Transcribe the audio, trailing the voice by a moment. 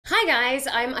Hi guys,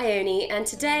 I'm Ione, and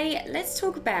today let's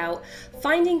talk about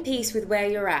finding peace with where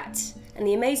you're at and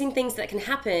the amazing things that can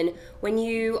happen when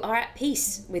you are at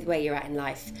peace with where you're at in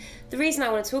life. The reason I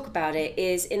want to talk about it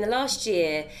is in the last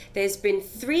year, there's been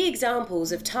 3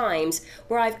 examples of times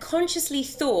where I've consciously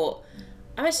thought,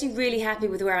 I'm actually really happy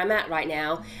with where I'm at right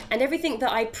now, and everything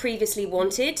that I previously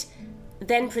wanted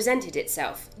then presented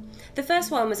itself. The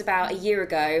first one was about a year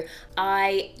ago.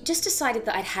 I just decided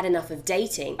that I'd had enough of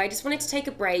dating. I just wanted to take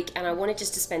a break and I wanted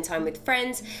just to spend time with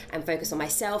friends and focus on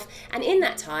myself. And in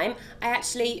that time, I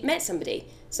actually met somebody.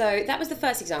 So that was the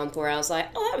first example where I was like,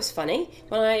 oh, that was funny.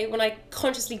 When I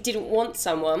consciously didn't want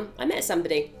someone, I met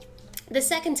somebody. The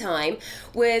second time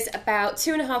was about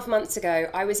 2.5 months ago.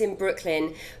 I was in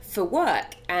Brooklyn for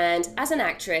work, and as an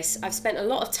actress, I've spent a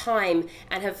lot of time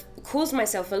and have caused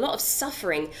myself a lot of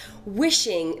suffering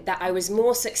wishing that I was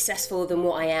more successful than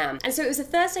what I am. And so it was a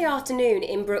Thursday afternoon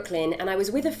in Brooklyn, and I was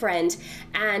with a friend,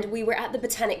 and we were at the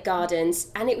Botanic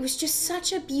Gardens, and it was just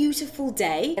such a beautiful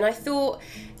day, and I thought,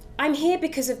 I'm here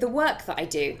because of the work that I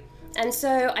do. And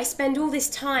so I spend all this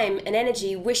time and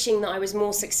energy wishing that I was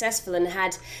more successful and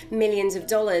had millions of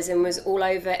dollars and was all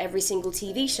over every single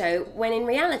TV show, when in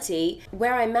reality,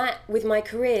 where I'm at with my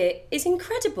career is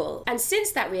incredible. And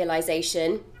since that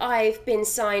realization, I've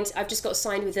just got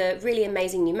signed with a really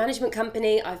amazing new management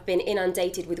company. I've been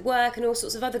inundated with work and all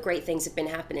sorts of other great things have been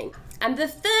happening. And the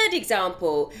third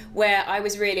example where I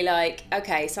was really like,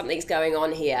 okay, something's going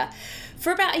on here.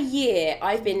 For about a year,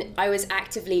 I was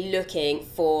actively looking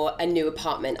for a new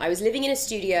apartment. I was living in a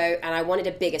studio and I wanted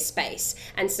a bigger space.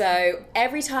 And so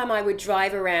every time I would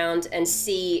drive around and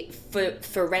see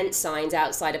for rent signs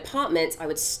outside apartments, I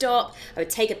would stop, I would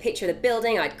take a picture of the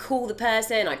building, I'd call the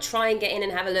person, I'd try and get in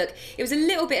and have a look. It was a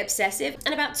little bit obsessive.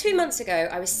 And about 2 months ago,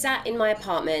 I was sat in my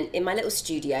apartment, in my little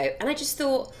studio, and I just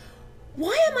thought,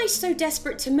 why am I so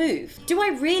desperate to move? Do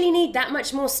I really need that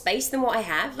much more space than what I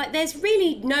have? Like, there's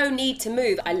really no need to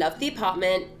move. I loved the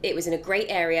apartment, it was in a great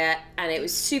area, and it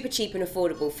was super cheap and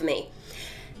affordable for me.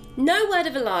 No word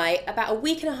of a lie, about a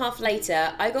week and a half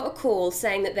later, I got a call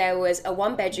saying that there was a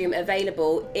 1-bedroom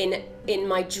available in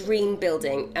my dream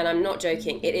building. And I'm not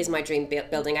joking, it is my dream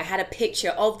building. I had a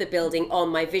picture of the building on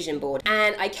my vision board.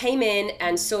 And I came in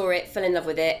and saw it, fell in love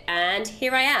with it, and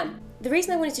here I am. The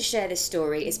reason I wanted to share this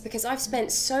story is because I've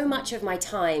spent so much of my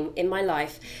time in my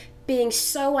life being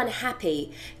so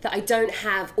unhappy that I don't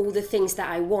have all the things that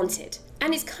I wanted.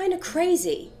 And it's kind of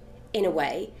crazy, in a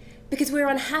way, because we're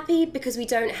unhappy because we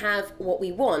don't have what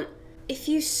we want. If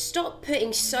you stop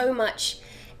putting so much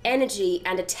energy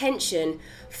and attention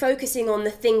focusing on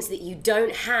the things that you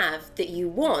don't have that you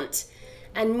want,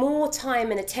 and more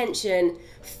time and attention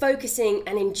focusing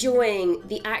and enjoying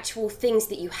the actual things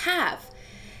that you have,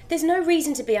 there's no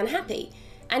reason to be unhappy.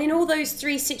 And in all those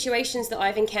 3 situations that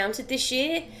I've encountered this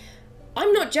year,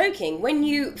 I'm not joking, when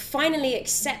you finally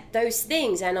accept those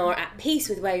things and are at peace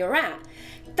with where you're at,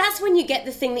 that's when you get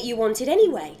the thing that you wanted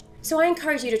anyway. So I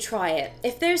encourage you to try it.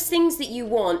 If there's things that you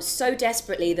want so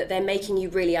desperately that they're making you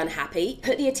really unhappy,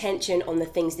 put the attention on the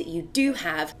things that you do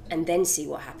have and then see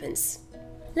what happens.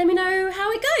 Let me know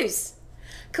how it goes.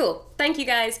 Cool. Thank you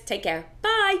guys. Take care.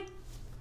 Bye.